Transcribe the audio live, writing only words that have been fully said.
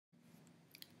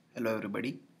Hello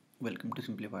everybody, welcome to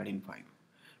Simplified in 5.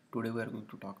 Today we are going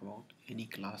to talk about any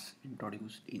class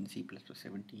introduced in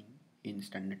C++17 in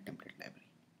standard template library.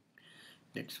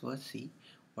 Let's first see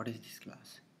what is this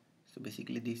class. So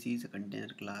basically this is a container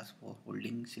class for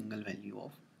holding single value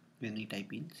of any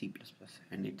type in C++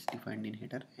 and it's defined in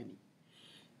header any.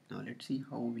 Now let's see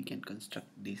how we can construct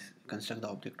the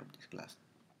object of this class.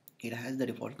 It has the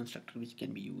default constructor which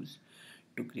can be used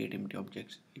to create empty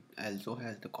objects. It also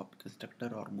has the copy constructor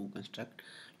or move construct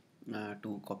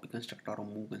to copy construct or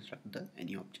move construct the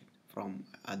any object from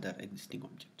other existing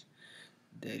objects.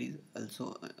 There is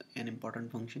also an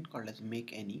important function called as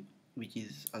make any, which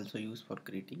is also used for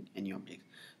creating any objects.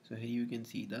 So here you can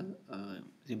see the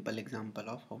simple example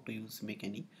of how to use make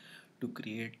any to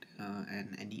create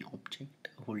an any object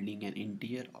holding an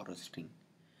integer or a string.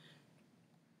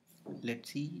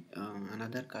 Let's see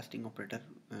another casting operator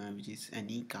which is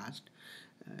any cast,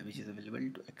 which is available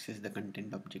to access the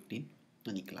content object in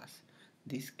any class.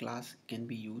 This class can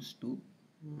be used to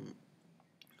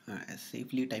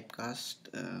safely typecast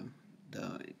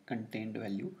the contained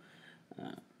value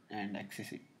and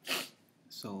access it.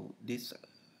 So this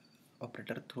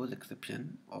operator throws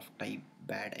exception of type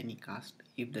bad any cast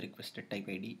if the requested type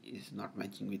ID is not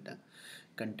matching with the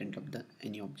content of the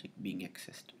any object being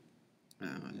accessed.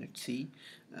 Let's see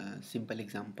simple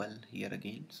example here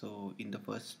again. So in the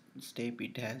first step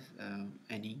it has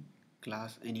any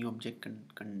class any object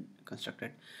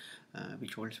constructed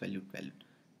which holds value 12.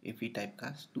 If we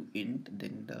typecast to int,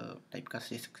 then the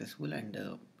typecast is successful and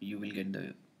you will get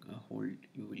the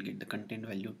the content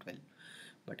value 12.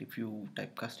 But if you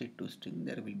typecast it to string,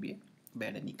 there will be a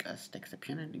bad any cast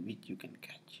exception and which you can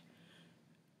catch.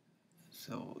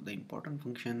 So the important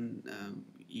function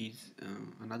is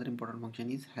another important function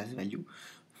is has value,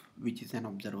 which is an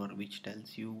observer which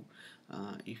tells you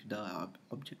if the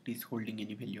object is holding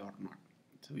any value or not.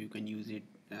 So you can use it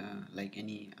like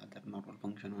any other normal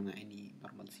function on any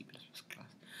normal C++ class.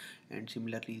 And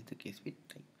similarly is the case with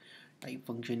type. Type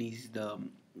function is the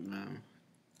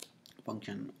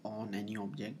function on any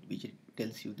object which it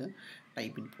tells you the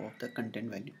type info of the content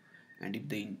value, and if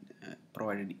the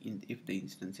if the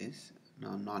instance is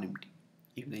non-empty.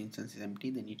 If the instance is empty,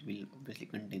 then it will obviously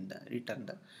contain the return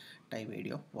the type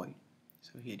ID of void.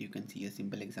 So here you can see a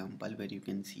simple example where you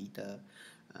can see the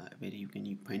where you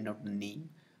can find out the name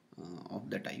of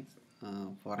the type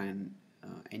for an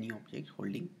any object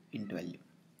holding int value.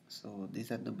 So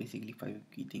these are the basically 5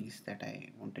 key things that I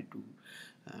wanted to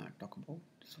talk about.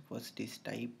 So first is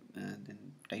type, then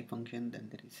type function, then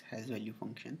there is has value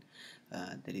function,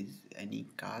 there is any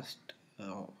cast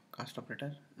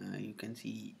operator. You can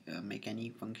see make any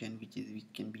function which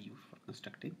can be used for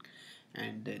constructing,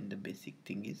 and then the basic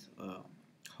thing is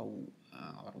how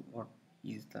or what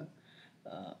is the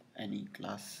any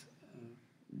class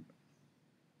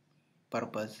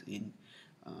purpose in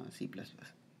C++.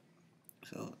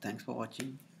 So thanks for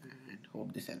watching and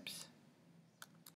hope this helps.